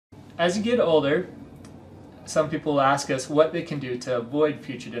As you get older, some people ask us what they can do to avoid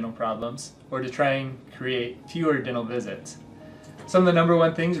future dental problems or to try and create fewer dental visits. Some of the number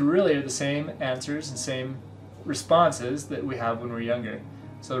one things really are the same answers and same responses that we have when we're younger.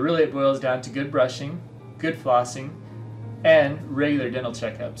 So really it boils down to good brushing, good flossing, and regular dental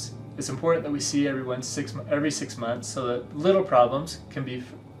checkups. It's important that we see everyone every 6 months so that little problems can be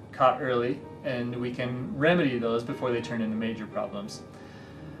caught early and we can remedy those before they turn into major problems.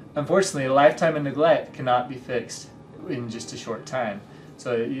 Unfortunately, a lifetime of neglect cannot be fixed in just a short time.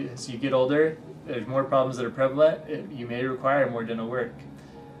 So as you get older, there's more problems that are prevalent. You may require more dental work.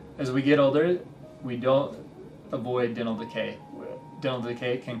 As we get older, we don't avoid dental decay. Dental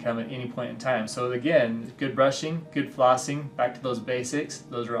decay can come at any point in time. So again, good brushing, good flossing, back to those basics.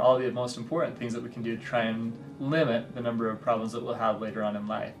 Those are all the most important things that we can do to try and limit the number of problems that we'll have later on in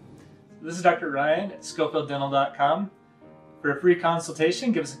life. This is Dr. Ryan at SchofieldDental.com. For a free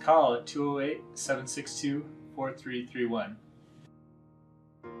consultation, give us a call at 208-762-4331.